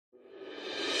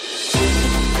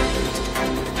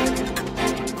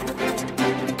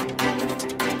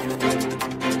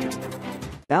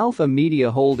Alpha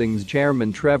Media Holdings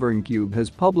chairman Trevor Ncube has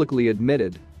publicly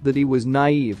admitted that he was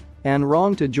naive and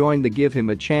wrong to join the Give Him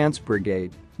a Chance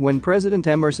brigade when President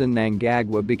Emmerson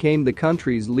Mnangagwa became the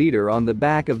country's leader on the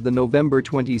back of the November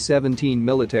 2017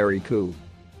 military coup.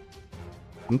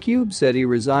 Ncube said he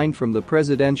resigned from the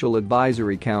Presidential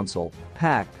Advisory Council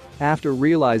 (PAC) after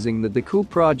realizing that the coup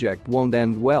project won't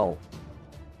end well.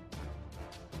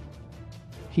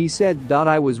 He said,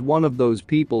 "I was one of those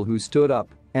people who stood up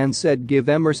and said give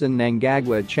Emmerson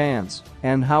Mnangagwa a chance,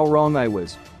 and how wrong I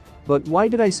was. But why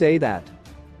did I say that?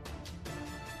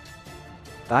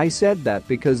 I said that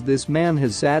because this man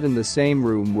has sat in the same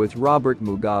room with Robert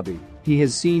Mugabe. He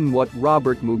has seen what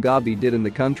Robert Mugabe did in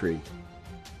the country.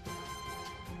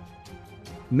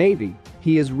 Maybe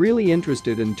he is really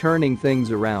interested in turning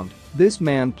things around. This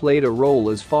man played a role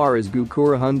as far as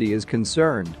Gukurahundi is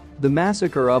concerned, the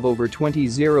massacre of over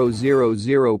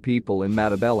 20,000 people in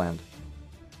Matabeland.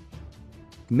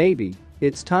 Maybe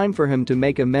it's time for him to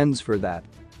make amends for that.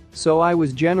 So I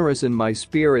was generous in my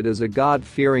spirit as a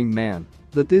God-fearing man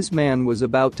that this man was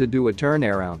about to do a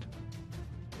turnaround.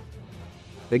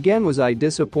 Again, was I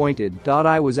disappointed?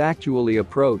 I was actually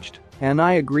approached and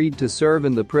I agreed to serve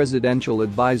in the Presidential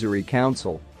Advisory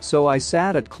Council, so I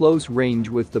sat at close range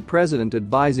with the president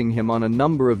advising him on a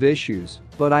number of issues,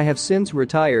 but I have since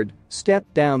retired,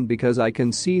 stepped down because I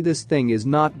can see this thing is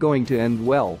not going to end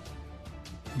well.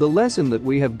 The lesson that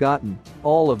we have gotten,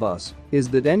 all of us, is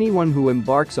that anyone who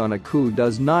embarks on a coup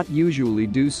does not usually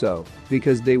do so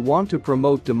because they want to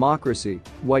promote democracy,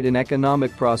 white and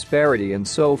economic prosperity and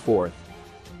so forth.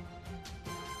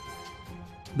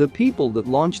 The people that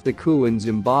launched the coup in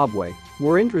Zimbabwe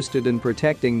were interested in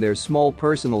protecting their small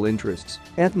personal interests,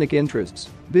 ethnic interests,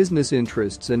 business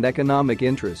interests and economic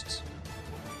interests.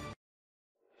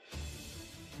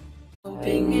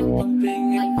 Bing it.